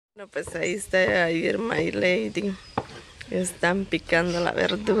Bueno, pues ahí está Irma y Lady. Están picando la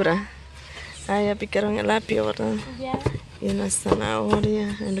verdura. Ah, ya picaron el apio, ¿verdad? Ya. Y la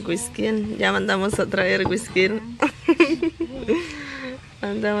zanahoria, el whisky. Ya mandamos a traer whisky.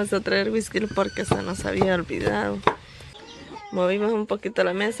 Mandamos a traer whisky porque se nos había olvidado. Movimos un poquito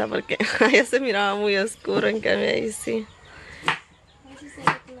la mesa porque allá se miraba muy oscuro, en cambio ahí sí.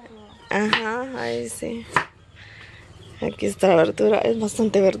 Ajá, ahí sí. Aquí está la verdura, es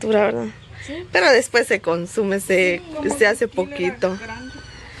bastante verdura, ¿verdad? ¿Sí? Pero después se consume, se hace poquito.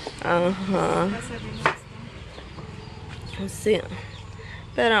 Ajá. Sí.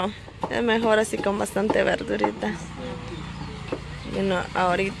 Pero es mejor así con bastante verdurita. Bueno,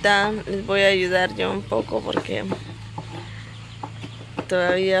 ahorita les voy a ayudar yo un poco porque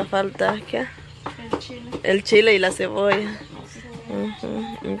todavía falta ¿qué? El chile y la cebolla.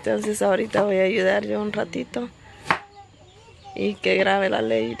 Entonces ahorita voy a ayudar yo un ratito y que grabe la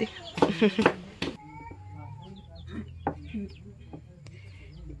Lady.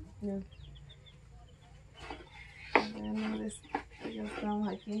 Ya estamos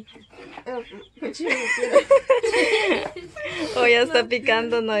aquí. Hoy ya está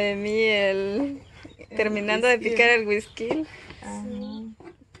picando Noemí terminando de picar el whisky.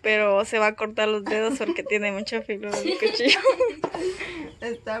 Pero se va a cortar los dedos porque tiene mucho filo el cuchillo.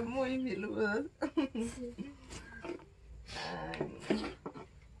 Está muy filudo.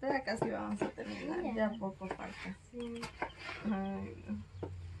 Ya casi vamos a terminar. Ya poco falta. Ay, no.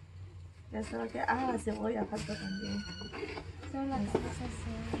 Ya solo que... la cebolla falta también. Ajá,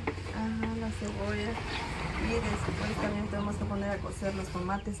 la cebolla. Y después también tenemos que poner a cocer los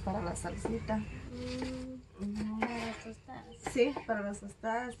tomates para la salsita. Para las tostadas. Sí, para las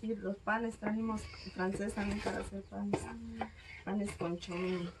tostadas y los panes. Trajimos francés también para hacer panes. Panes con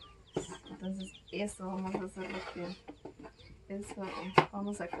chomín. Entonces eso vamos a hacer eso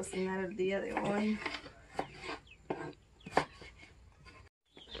vamos a cocinar el día de hoy.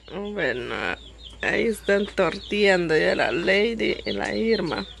 Bueno, ahí están tortillando ya la Lady y la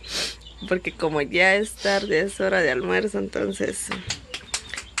Irma. Porque como ya es tarde, es hora de almuerzo, entonces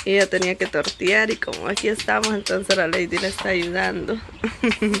ella tenía que tortear y como aquí estamos, entonces la Lady le está ayudando.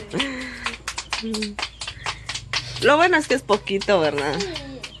 Lo bueno es que es poquito, ¿verdad?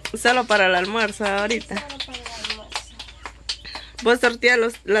 Solo para el almuerzo ahorita. ¿Vos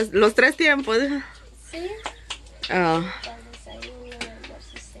tortillas los 3 tiempos? Sí. Ah.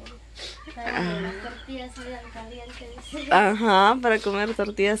 Las tortillas salgan calientes. Ajá, para comer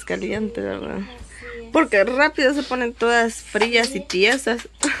tortillas calientes, ¿verdad? Porque rápido se ponen todas frías y tiesas.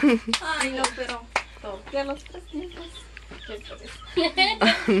 Ay, no, pero tortilla los 3 tiempos.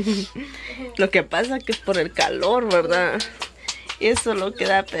 Lo que pasa es que es por el calor, ¿verdad? Eso es lo que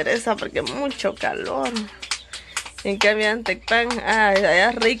da pereza porque mucho calor. En cambio en Tecpan, allá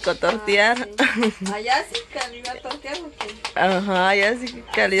es rico tortear. Sí. Allá sí calidad tortear porque... Ajá, allá sí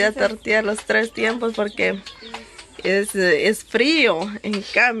calidad tortear los 3 tiempos porque es frío. En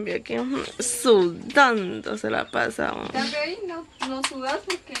cambio aquí sudando se la pasa. En cambio ahí no sudas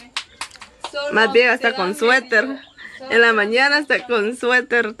porque... Solo más bien hasta con suéter. En la mañana hasta con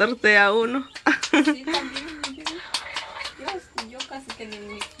suéter tortea uno. Sí, también. Yo casi que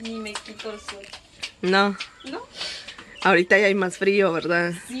ni me quito el suéter. No. ¿No? Ahorita ya hay más frío,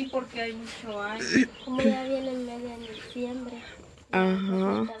 ¿verdad? Sí, porque hay mucho aire. Como ya viene en medio de diciembre.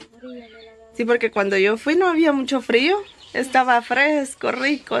 Ajá. Sí, porque cuando yo fui no había mucho frío. Estaba fresco,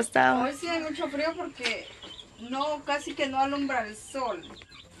 rico, estaba. Hoy sí hay mucho frío porque casi que no alumbra el sol.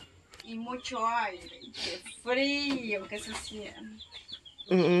 Y mucho aire. Y qué frío que se siente.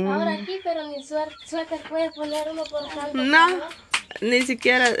 Ahora aquí, pero ni suéter puede poner uno por tanto No, calor. ni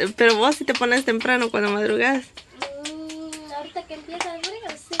siquiera. Pero vos si te pones temprano cuando madrugas. Ahorita que empieza el frío,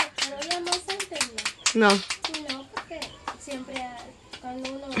 sí, pero ya más antes No. Sí, no, porque siempre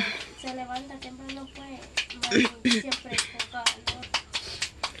cuando uno se levanta temprano siempre con calor.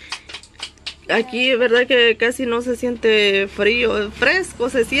 Aquí, verdad que casi no se siente frío. Fresco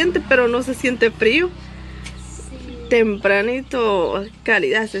se siente, pero no se siente frío. Sí. Tempranito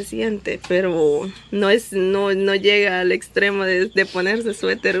calidad se siente, pero no llega al extremo de ponerse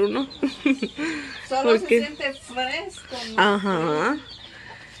suéter uno. Solo se siente fresco, ¿no? Ajá.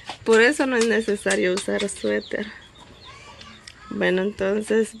 Por eso no es necesario usar suéter. Bueno,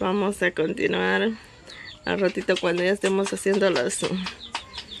 entonces vamos a continuar al ratito cuando ya estemos haciendo los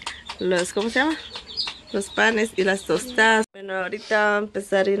 ¿cómo se llama? Los panes y las tostadas. Bueno, ahorita va a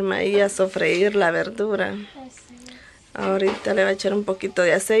empezar a irme ahí a sofreír la verdura. Ahorita le voy a echar un poquito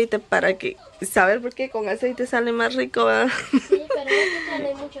de aceite para que... ¿Saber por qué con aceite sale más rico? ¿Verdad? Sí, pero no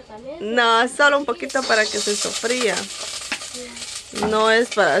sale mucho también. No, solo un poquito para que se sofría. Sí. No es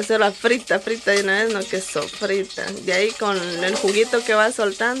para hacerla frita de una vez, no, que sofrita. De ahí con el juguito que va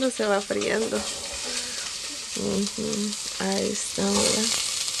soltando se va friendo. Ahí está, mira.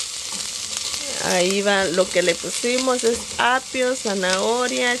 Ahí va lo que le pusimos, es apio,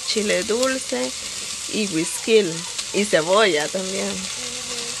 zanahoria, chile dulce y whisky y cebolla también.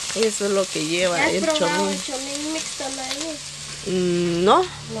 Eso es lo que lleva el chomín. ¿Has probado el chomín mixto, No.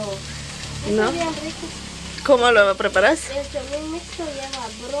 No. Es bien rico. ¿Cómo lo preparas? El chomín mixto lleva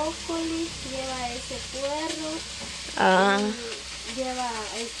brócoli, lleva ese puerro, lleva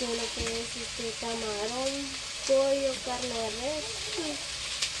lo que es camarón, pollo, carne de res.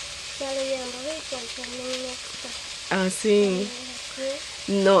 Sale bien rico el chomín mixto. Ah, sí.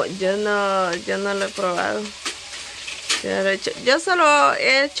 No, yo no lo he probado. Yo solo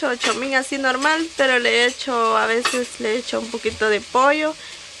he hecho chomín así normal, pero a veces le he hecho un poquito de pollo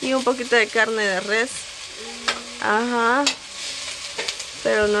y un poquito de carne de res. Ajá.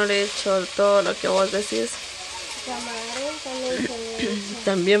 Pero no le he hecho todo lo que vos decís. Camarón también se le echa.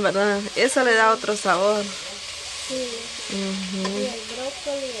 También, ¿verdad? Eso le da otro sabor. Sí. Y el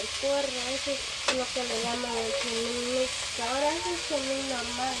brócoli, el puerro, eso es lo que le llaman el chomín mixto. Ahora es chomín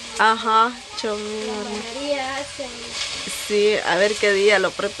normal, ¿no? Ajá, chomín normal. La mayoría hacen. Sí, a ver qué día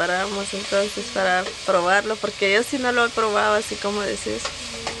lo preparamos entonces para probarlo, porque yo sí no lo he probado así como decís.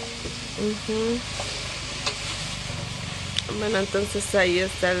 Bueno, entonces ahí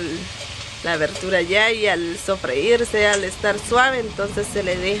está la verdura ya, y al sofreírse, al estar suave, entonces se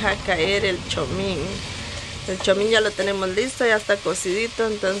le deja caer el chomín. El chomín ya lo tenemos listo, ya está cocidito,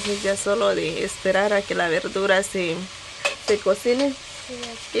 entonces ya solo de esperar a que la verdura se cocine.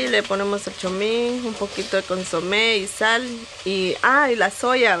 Y le ponemos el chomín, un poquito de consomé y sal y la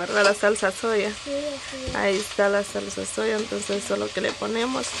soya, ¿verdad? La salsa soya. Ahí está la salsa soya, entonces eso es lo que le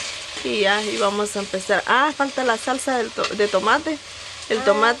ponemos. Y ya, y vamos a empezar. Falta la salsa de tomate. El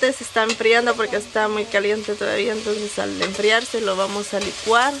tomate se está enfriando porque está muy caliente todavía, entonces al enfriarse lo vamos a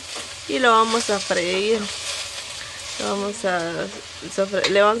licuar y lo vamos a freír. Le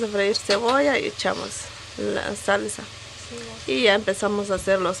vamos a freír cebolla y echamos la salsa. Y ya empezamos a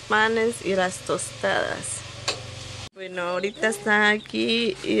hacer los panes y las tostadas. Bueno, ahorita está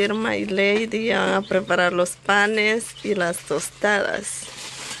aquí Irma y Lady, ya van a preparar los panes y las tostadas.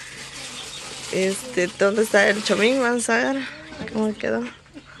 ¿Dónde está el chomín? Vamos a ver cómo quedó.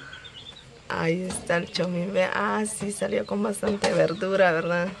 Ahí está el chomín, ve. Sí, salió con bastante verdura,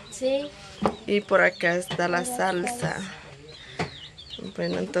 ¿verdad? Sí. Y por acá está la salsa.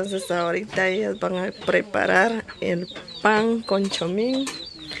 Bueno, entonces ahorita ellas van a preparar el pan con chomín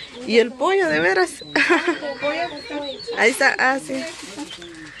y el pollo, de veras. Ahí está, sí.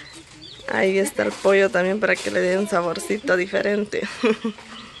 Ahí está el pollo también para que le dé un saborcito diferente.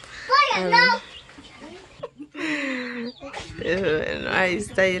 Bueno, ahí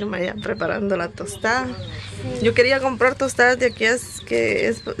está Irma ya preparando la tostada. Yo quería comprar tostadas de aquellas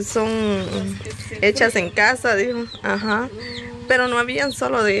que son hechas en casa, digo. Ajá. Pero no habían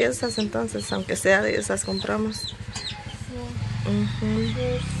solo de esas, entonces aunque sea de esas compramos.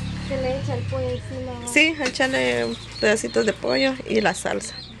 ¿Se le echa el pollo encima? Sí, echarle pedacitos de pollo y la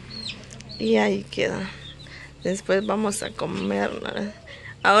salsa. Y ahí queda. Después vamos a comer, ¿no?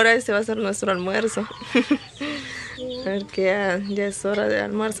 Ahora ese va a ser nuestro almuerzo. Porque ya es hora de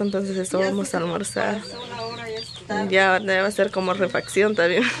almuerzo, entonces eso vamos a almorzar. Ya va a ser como refacción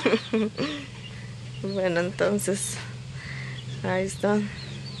también. Bueno, entonces ahí está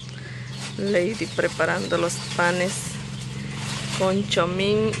Lady preparando los panes con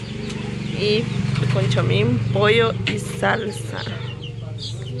chomín, pollo y salsa.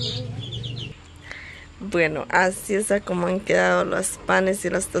 Bueno, así es como han quedado los panes y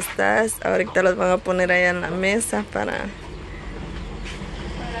las tostadas. Ahorita los van a poner allá en la mesa para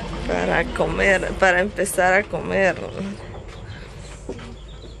comer, para empezar a comer.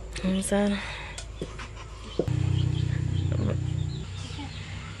 Vamos a ver.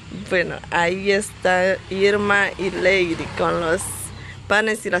 Bueno, ahí está Irma y Lady con los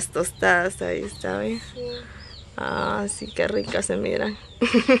panes y las tostadas. Ahí está, ¿ves? Sí, qué ricas se miran.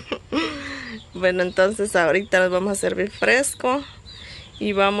 Bueno, entonces ahorita las vamos a servir fresco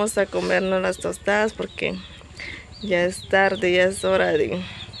y vamos a comernos las tostadas porque ya es tarde, ya es hora de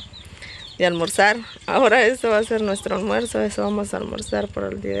almorzar. Ahora eso va a ser nuestro almuerzo, eso vamos a almorzar por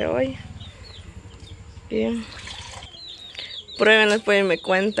el día de hoy. Bien. Prueben después y me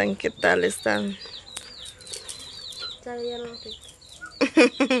cuentan qué tal están. Está bien rico.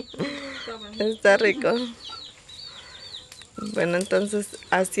 Está rico. Bueno, entonces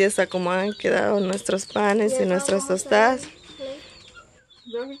así es como han quedado nuestros panes y nuestras tostadas.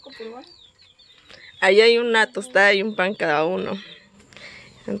 Ahí hay una tostada y un pan cada uno.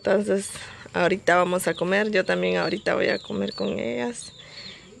 Entonces ahorita vamos a comer. Yo también ahorita voy a comer con ellas.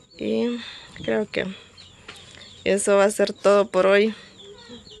 Y creo que eso va a ser todo por hoy.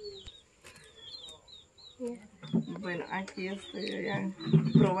 Bueno, aquí estoy ya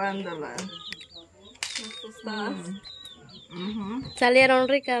probando las tostadas. Salieron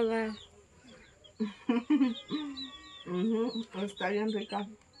ricas, ¿verdad? Está bien rica.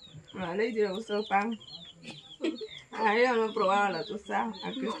 A Lady le gustó el pan. A ella no probaba la tostada.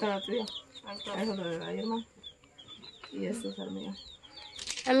 Aquí está la tuya. Eso es lo de la Irma. Y esto es el mío.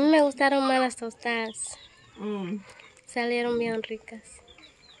 A mí me gustaron más las tostadas. Mm. Salieron bien ricas.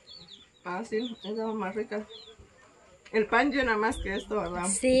 Ah, sí, esas son más ricas. El pan llena más que esto, ¿verdad?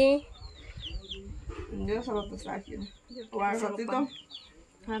 Sí. Yo solo tostada quiero. O al ratito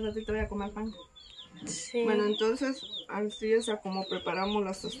voy a comer pan. Sí. Bueno, entonces así es a como preparamos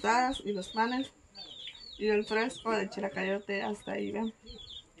las tostadas y los panes. Y el fresco de chiracayote hasta ahí, ¿ven?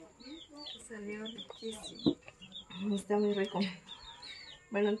 Salió riquísimo. Está muy rico.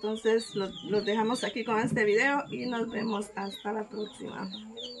 Bueno, entonces los dejamos aquí con este video y nos vemos hasta la próxima.